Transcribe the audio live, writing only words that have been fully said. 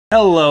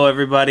Hello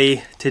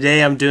everybody.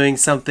 Today I'm doing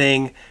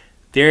something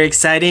very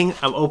exciting.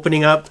 I'm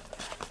opening up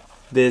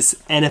this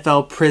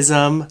NFL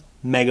Prizm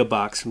Mega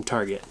Box from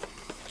Target.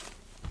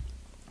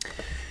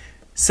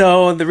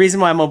 So the reason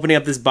why I'm opening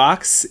up this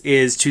box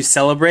is to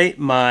celebrate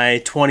my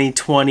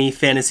 2020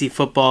 fantasy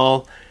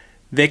football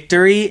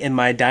victory in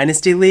my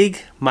Dynasty League.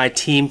 My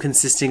team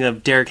consisting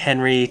of Derrick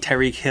Henry,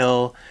 Tyreek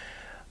Hill,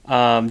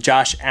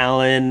 Josh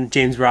Allen,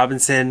 James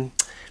Robinson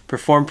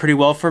performed pretty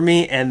well for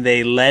me, and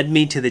they led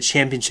me to the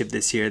championship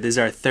this year. This is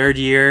our third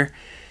year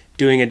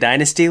doing a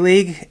Dynasty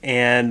League,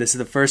 and this is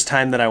the first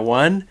time that I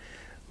won.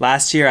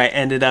 Last year I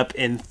ended up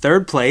in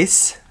third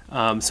place,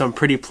 so I'm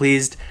pretty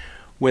pleased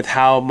with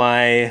how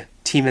my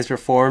team has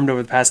performed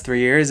over the past 3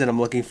 years, and I'm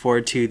looking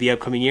forward to the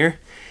upcoming year.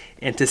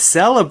 And to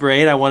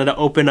celebrate, I wanted to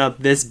open up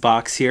this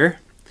box here.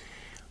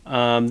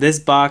 This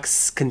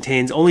box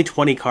contains only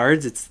 20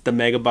 cards. It's the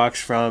Mega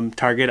Box from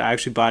Target. I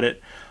actually bought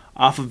it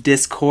off of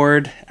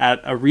Discord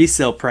at a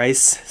resale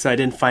price, so I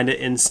didn't find it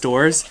in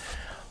stores.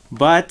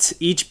 But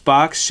each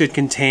box should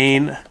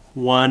contain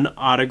one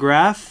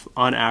autograph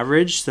on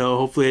average, so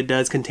hopefully it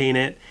does contain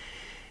it.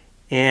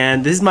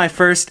 And this is my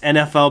first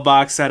NFL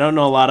box. I don't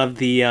know a lot of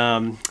the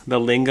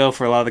lingo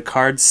for a lot of the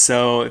cards,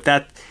 so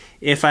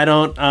if I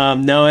don't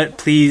know it,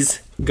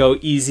 please go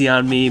easy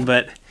on me.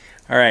 But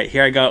all right,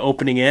 here I go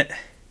opening it.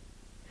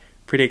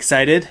 Pretty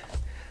excited.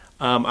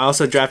 I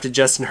also drafted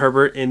Justin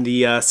Herbert in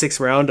the 6th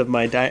round of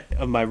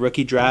my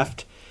rookie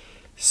draft,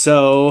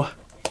 so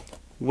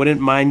wouldn't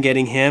mind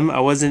getting him.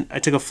 I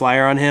took a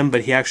flyer on him,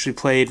 but he actually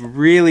played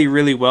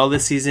really well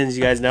this season, as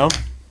you guys know.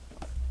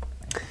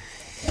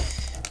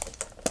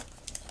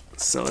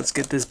 So let's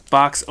get this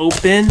box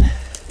open.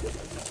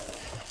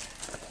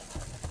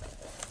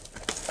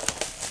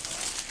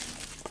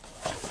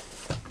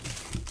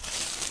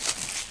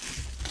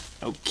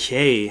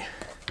 Okay,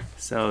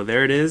 so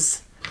there it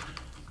is.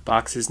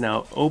 Box is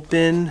now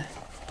open,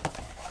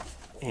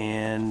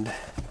 and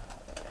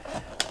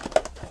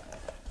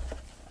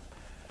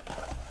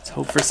let's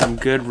hope for some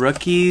good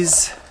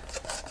rookies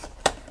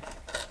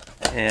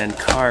and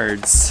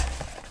cards.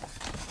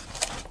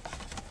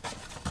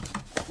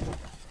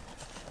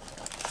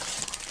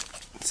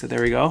 So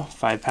there we go,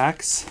 5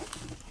 packs,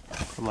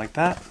 something like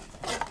that.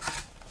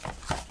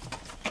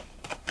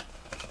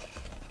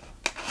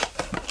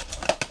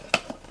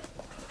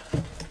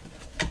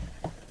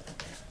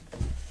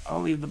 I'll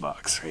leave the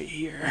box right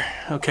here.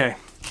 Okay,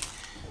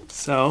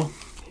 so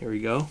here we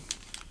go.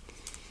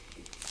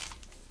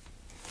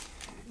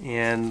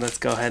 And let's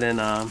go ahead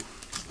and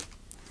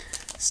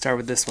start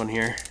with this one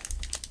here.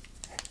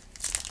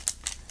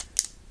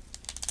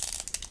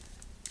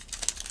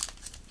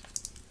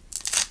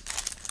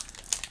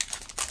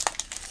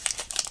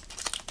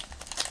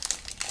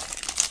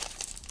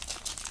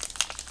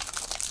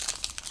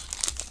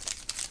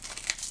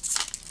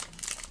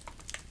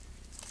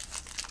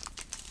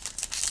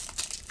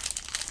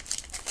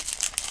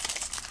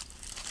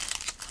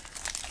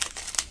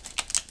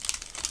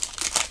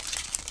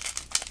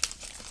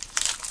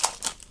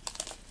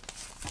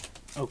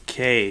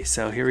 Okay,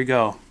 so here we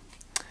go.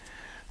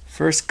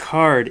 First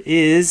card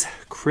is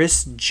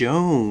Chris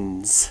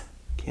Jones,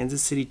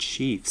 Kansas City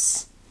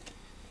Chiefs.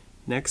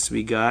 Next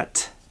we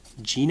got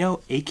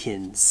Geno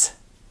Akins,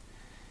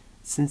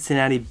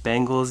 Cincinnati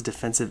Bengals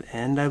defensive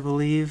end, I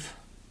believe.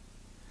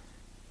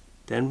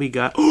 Then we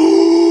got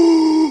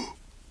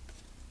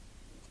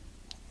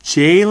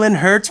Jalen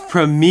Hurts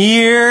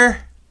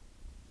Premier.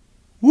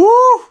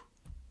 Woo!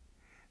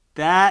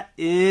 That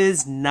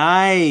is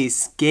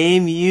nice.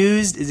 Game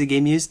used. Is it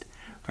game used?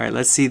 All right,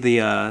 let's see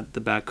the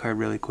back card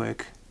really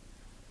quick.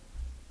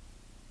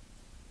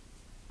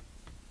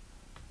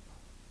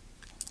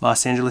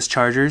 Los Angeles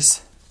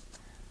Chargers.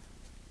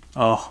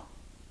 Oh.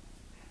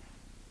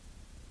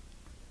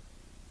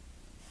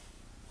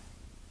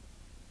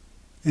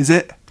 Is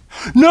it?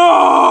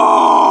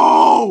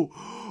 No!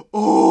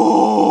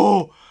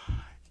 Oh!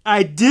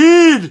 I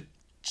did!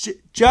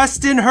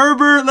 Justin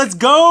Herbert, let's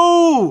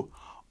go!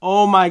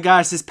 Oh my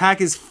gosh, this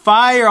pack is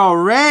fire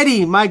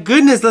already. My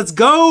goodness, let's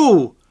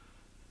go.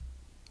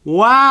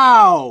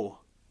 Wow.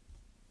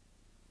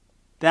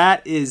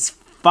 That is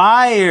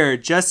fire.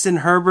 Justin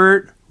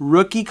Herbert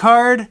rookie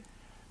card.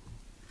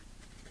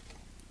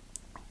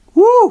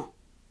 Woo.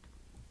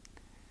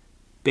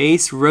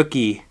 Base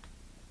rookie.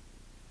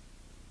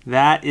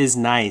 That is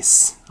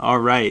nice. All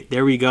right,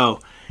 there we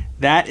go.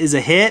 That is a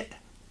hit.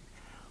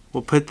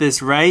 We'll put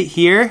this right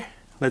here.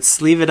 Let's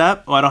sleeve it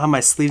up. Oh, I don't have my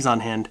sleeves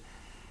on hand.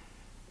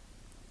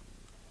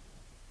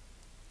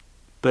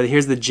 But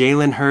here's the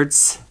Jalen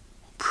Hurts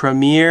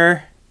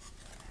Premier.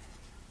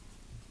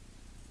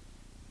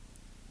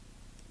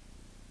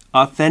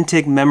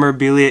 Authentic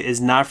memorabilia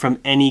is not from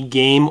any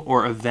game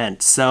or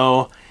event.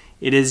 So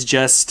it is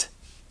just,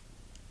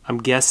 I'm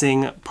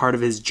guessing, part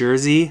of his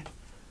jersey.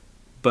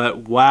 But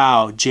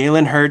wow,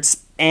 Jalen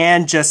Hurts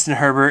and Justin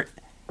Herbert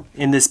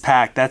in this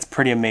pack. That's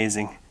pretty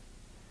amazing.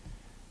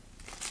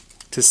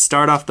 To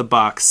start off the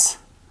box,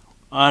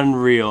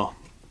 unreal.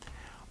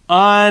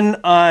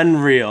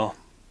 Unreal.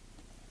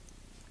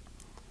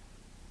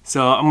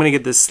 So I'm going to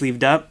get this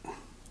sleeved up.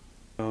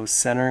 So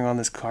centering on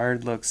this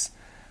card looks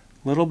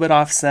a little bit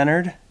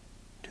off-centered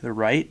to the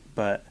right,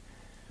 but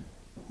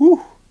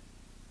whew,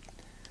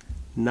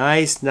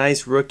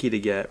 nice rookie to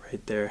get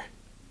right there.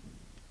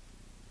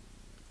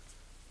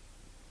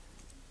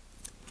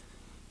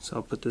 So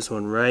I'll put this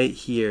one right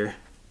here.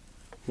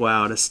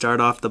 Wow, to start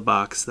off the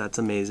box, that's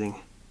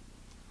amazing.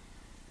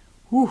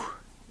 Whew.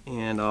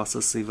 And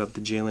also sleeve up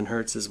the Jalen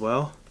Hurts as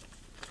well.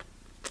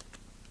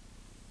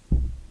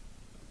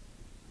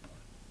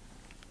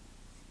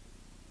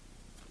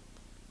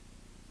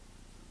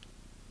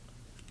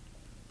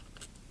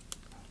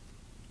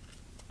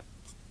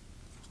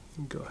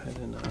 Go ahead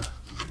and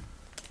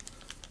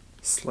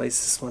slice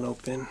this one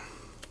open.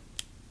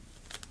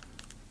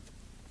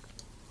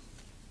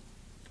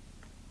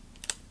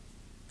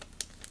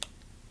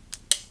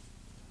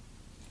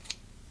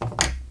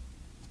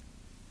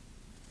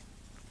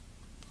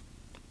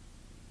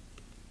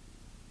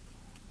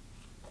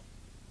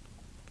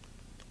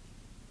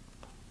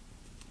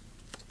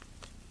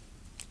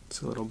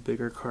 It's a little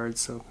bigger card,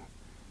 so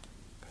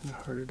kind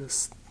of harder to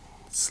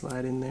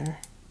slide in there.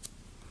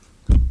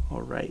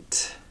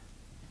 Alright.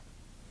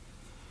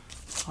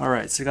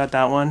 Alright, so we got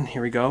that one.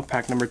 Here we go,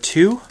 pack number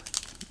 2.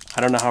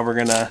 I don't know how we're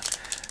going to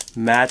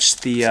match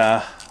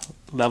the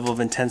level of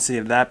intensity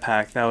of that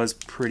pack. That was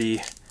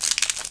pretty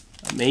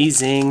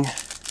amazing.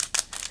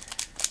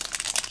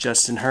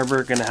 Justin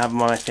Herbert, going to have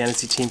him on my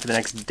fantasy team for the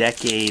next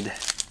decade.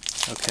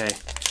 Okay,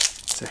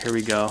 so here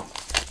we go.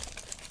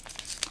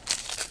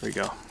 Here we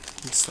go.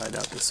 Let's slide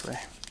out this way.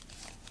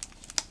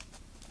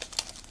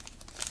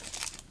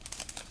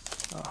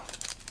 Oh.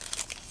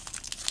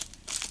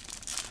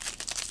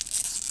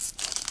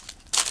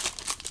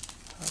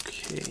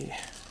 Okay.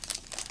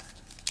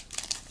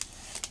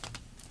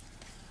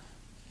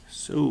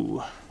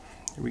 So,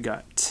 here we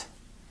got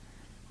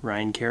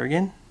Ryan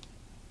Kerrigan,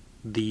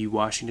 the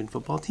Washington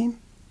football team.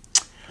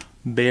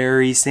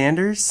 Barry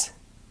Sanders.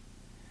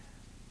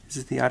 Is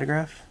this the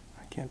autograph?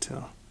 I can't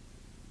tell.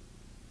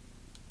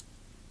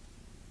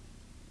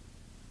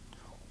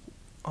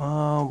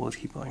 We'll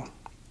keep going.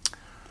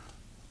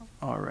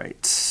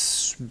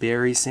 Alright,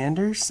 Barry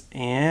Sanders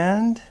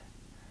and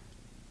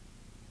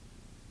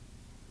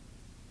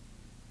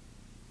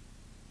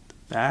the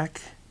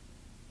back.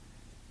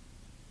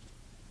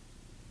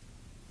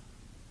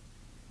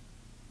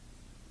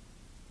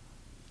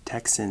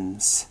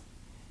 Texans.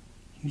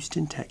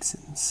 Houston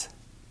Texans.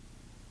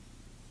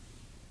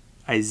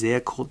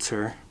 Isaiah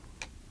Coulter,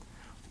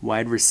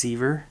 wide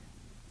receiver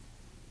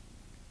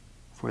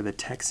for the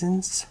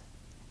Texans.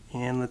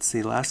 And let's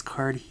see, last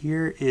card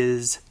here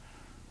is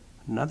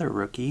another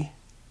rookie.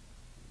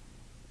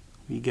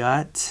 We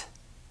got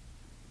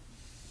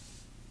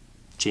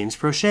James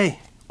Prochet.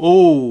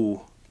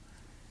 Oh,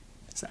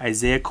 it's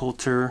Isaiah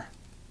Coulter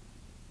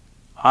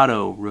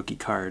auto rookie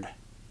card.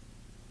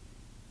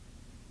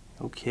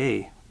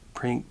 Okay,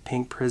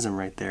 pink prism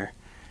right there.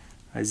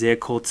 Isaiah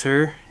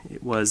Coulter,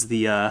 it was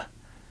the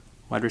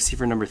wide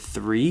receiver number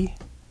 3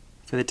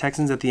 for the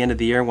Texans at the end of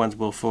the year once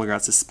Will Fuller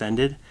got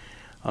suspended.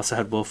 Also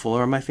had Will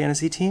Fuller on my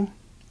fantasy team.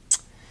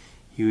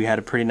 He had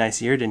a pretty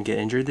nice year, didn't get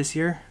injured this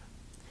year.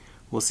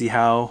 We'll see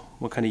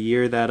what kind of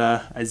year that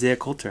Isaiah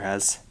Coulter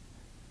has.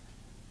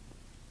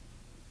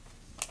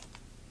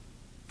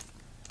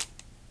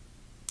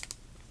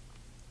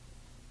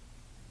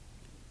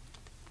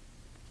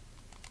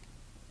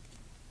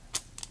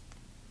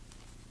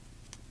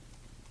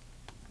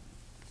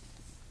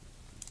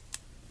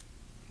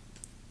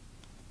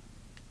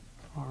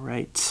 All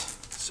right,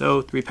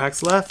 so 3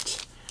 packs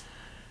left.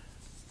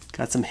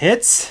 Got some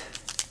hits.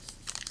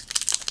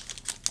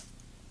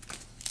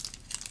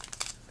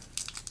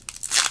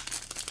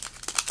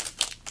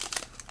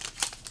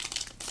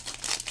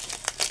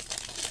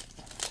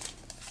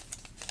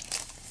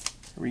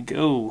 Here we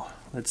go.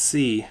 Let's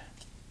see.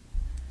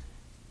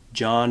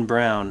 John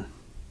Brown,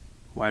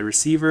 wide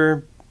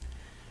receiver,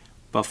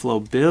 Buffalo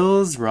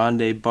Bills,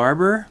 Rondé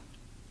Barber.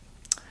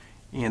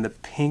 And the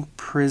pink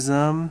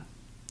prism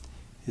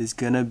is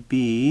going to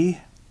be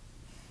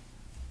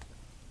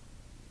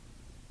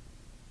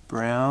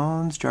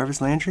Browns,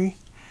 Jarvis Landry?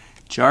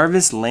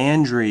 Jarvis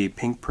Landry,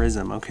 pink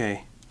prism,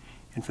 okay.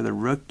 And for the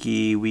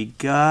rookie, we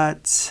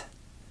got, is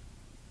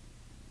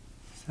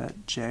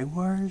that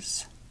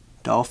Jaguars?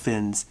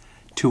 Dolphins,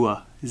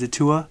 Tua. Is it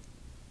Tua?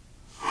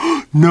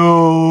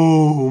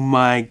 No,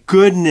 my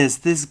goodness,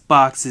 this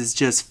box is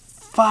just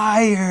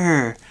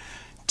fire.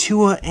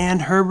 Tua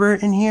and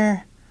Herbert in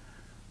here?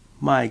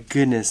 My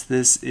goodness,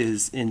 this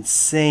is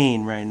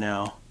insane right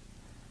now.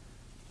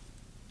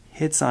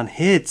 Hits on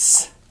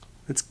hits.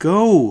 Let's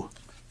go.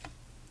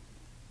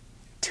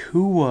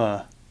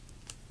 Tua.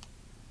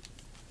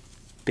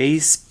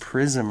 Base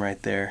prism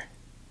right there.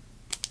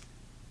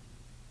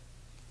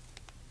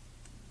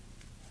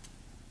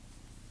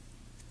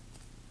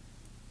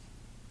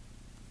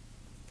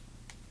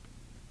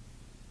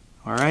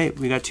 Alright,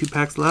 we got 2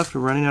 packs left.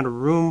 We're running out of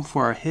room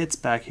for our hits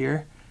back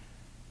here.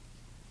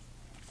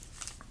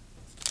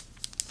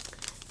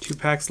 2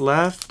 packs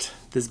left.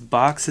 This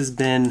box has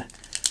been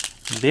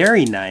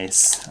Very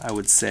nice, I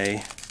would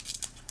say.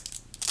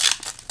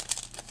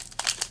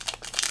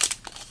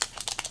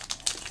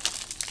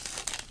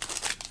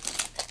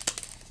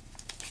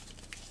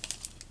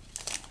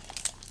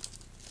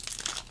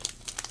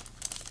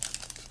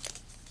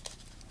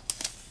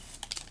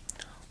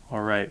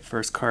 Alright,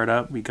 first card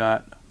up, we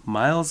got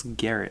Myles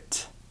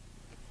Garrett.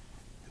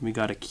 We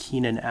got a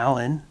Keenan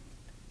Allen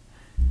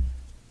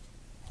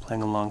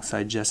playing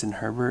alongside Justin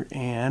Herbert,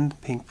 and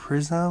Pink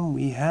Prizm,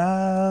 we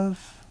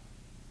have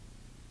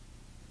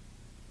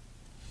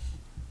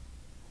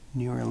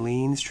New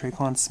Orleans,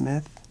 Traquan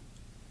Smith,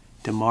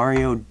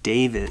 Demario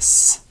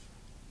Davis,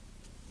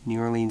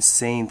 New Orleans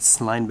Saints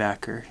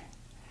linebacker.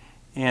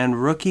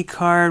 And rookie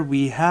card,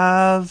 we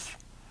have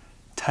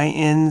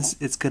Titans,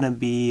 it's going to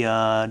be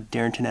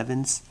Darrynton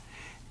Evans.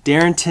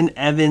 Darrynton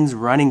Evans,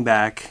 running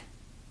back.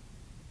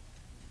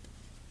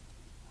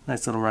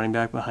 Nice little running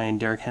back behind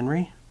Derrick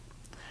Henry,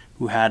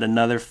 who had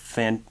another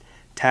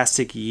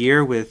fantastic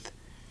year with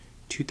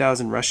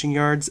 2,000 rushing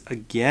yards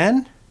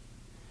again.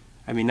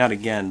 I mean, not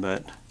again,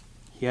 but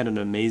he had an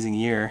amazing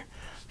year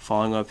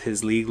following up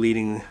his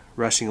league-leading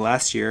rushing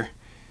last year.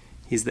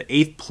 He's the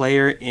 8th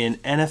player in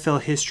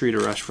NFL history to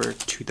rush for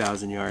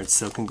 2,000 yards.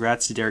 So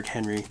congrats to Derrick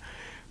Henry,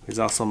 who's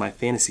also on my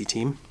fantasy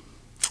team.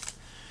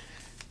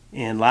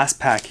 And last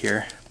pack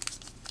here.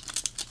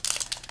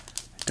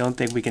 I don't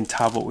think we can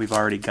top what we've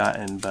already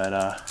gotten, but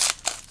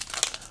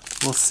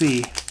we'll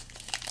see.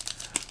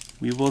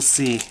 We will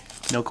see.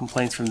 No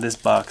complaints from this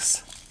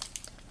box.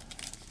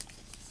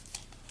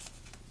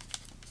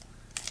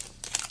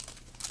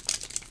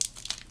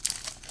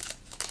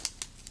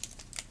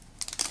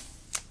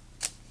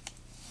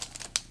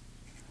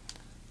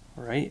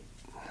 Alright,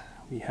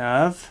 we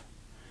have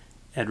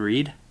Ed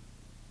Reed,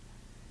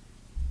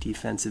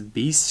 defensive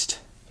beast.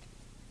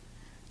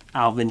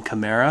 Alvin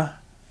Kamara,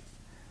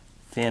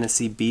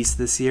 fantasy beast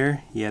this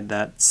year. He had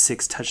that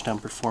 6 touchdown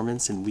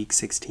performance in week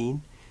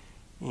 16.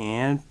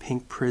 And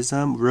Pink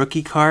Prizm,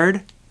 rookie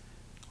card.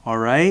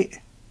 Alright.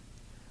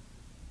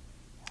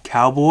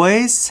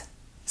 Cowboys,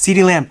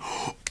 CeeDee Lamb.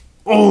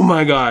 Oh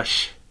my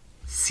gosh.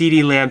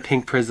 CeeDee Lamb,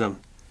 Pink Prizm.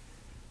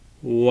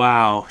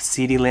 Wow,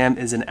 CeeDee Lamb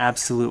is an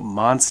absolute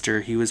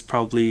monster. He was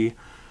probably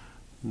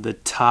the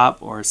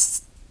top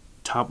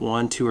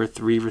 1, 2, or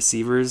 3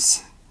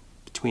 receivers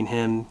between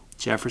him,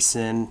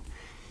 Jefferson,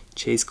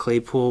 Chase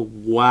Claypool.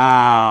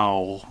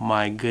 Wow,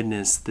 my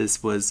goodness, this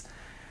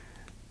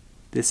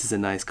is a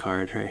nice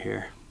card right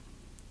here.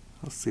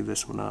 I'll sleeve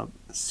this one up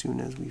as soon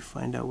as we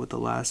find out what the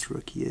last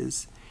rookie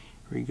is.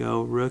 Here we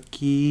go,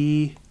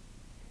 rookie.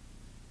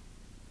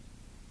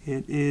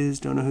 It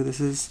is, don't know who this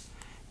is.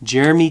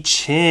 Jeremy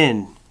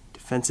Chin,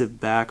 defensive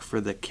back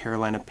for the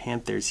Carolina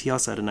Panthers. He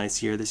also had a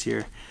nice year this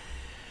year.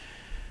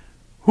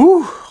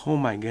 Whew, oh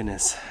my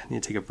goodness, I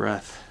need to take a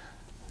breath.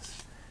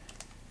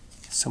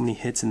 So many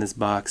hits in this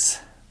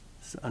box.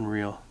 It's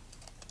unreal.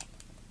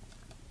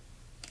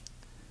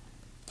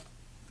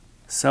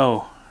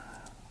 So,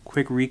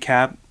 quick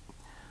recap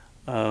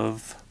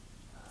of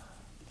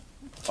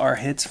our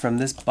hits from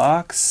this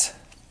box.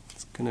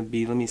 It's gonna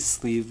be, let me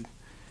sleeve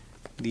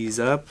these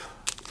up.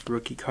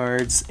 Rookie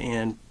cards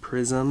and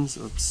prisms.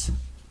 Oops.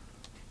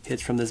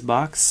 Hits from this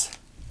box.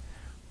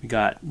 We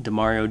got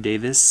Demario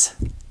Davis,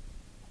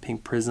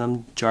 Pink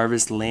Prizm,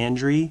 Jarvis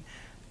Landry,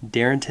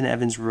 Darrynton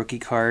Evans rookie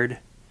card,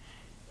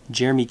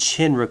 Jeremy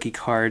Chin rookie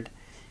card,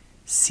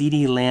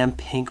 CeeDee Lamb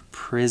Pink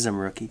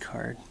Prizm rookie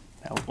card.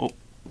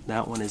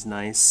 That one is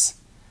nice.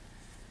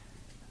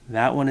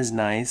 That one is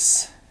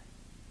nice.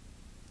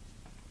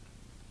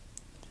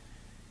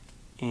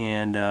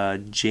 And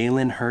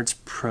Jalen Hurts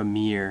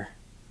Premier.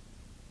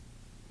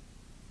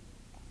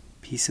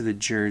 Piece of the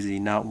jersey,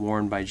 not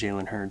worn by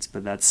Jalen Hurts,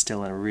 but that's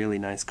still a really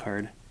nice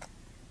card.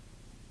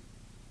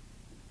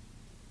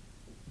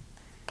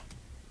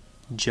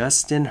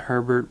 Justin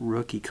Herbert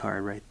rookie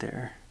card right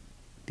there.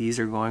 These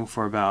are going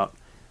for about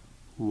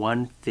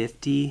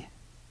 $150,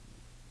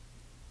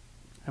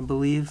 I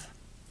believe.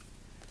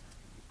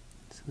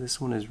 So this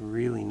one is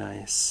really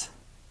nice.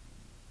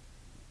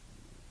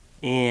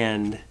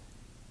 And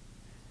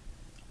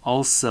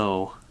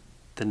also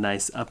the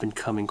nice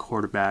up-and-coming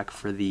quarterback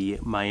for the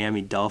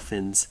Miami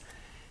Dolphins.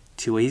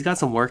 He's got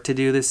some work to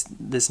do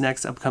this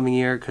next upcoming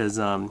year, because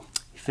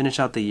he finished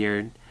out the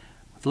year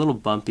with a little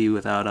bumpy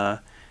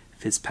without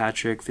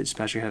Fitzpatrick.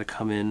 Fitzpatrick had to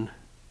come in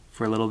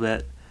for a little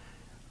bit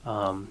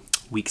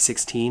week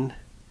 16.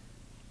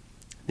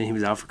 Then he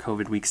was out for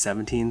COVID week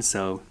 17,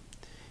 so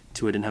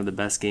Tua didn't have the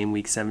best game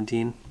week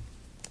 17.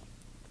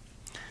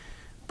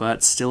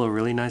 But still a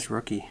really nice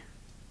rookie.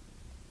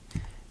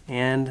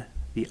 And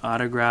the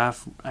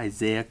autograph,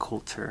 Isaiah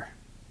Coulter.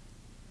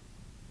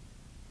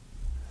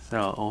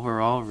 So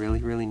overall,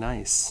 really, really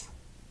nice.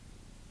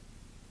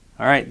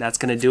 Alright, that's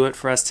going to do it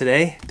for us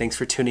today. Thanks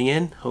for tuning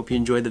in. Hope you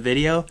enjoyed the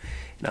video,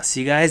 and I'll see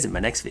you guys in my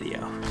next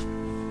video.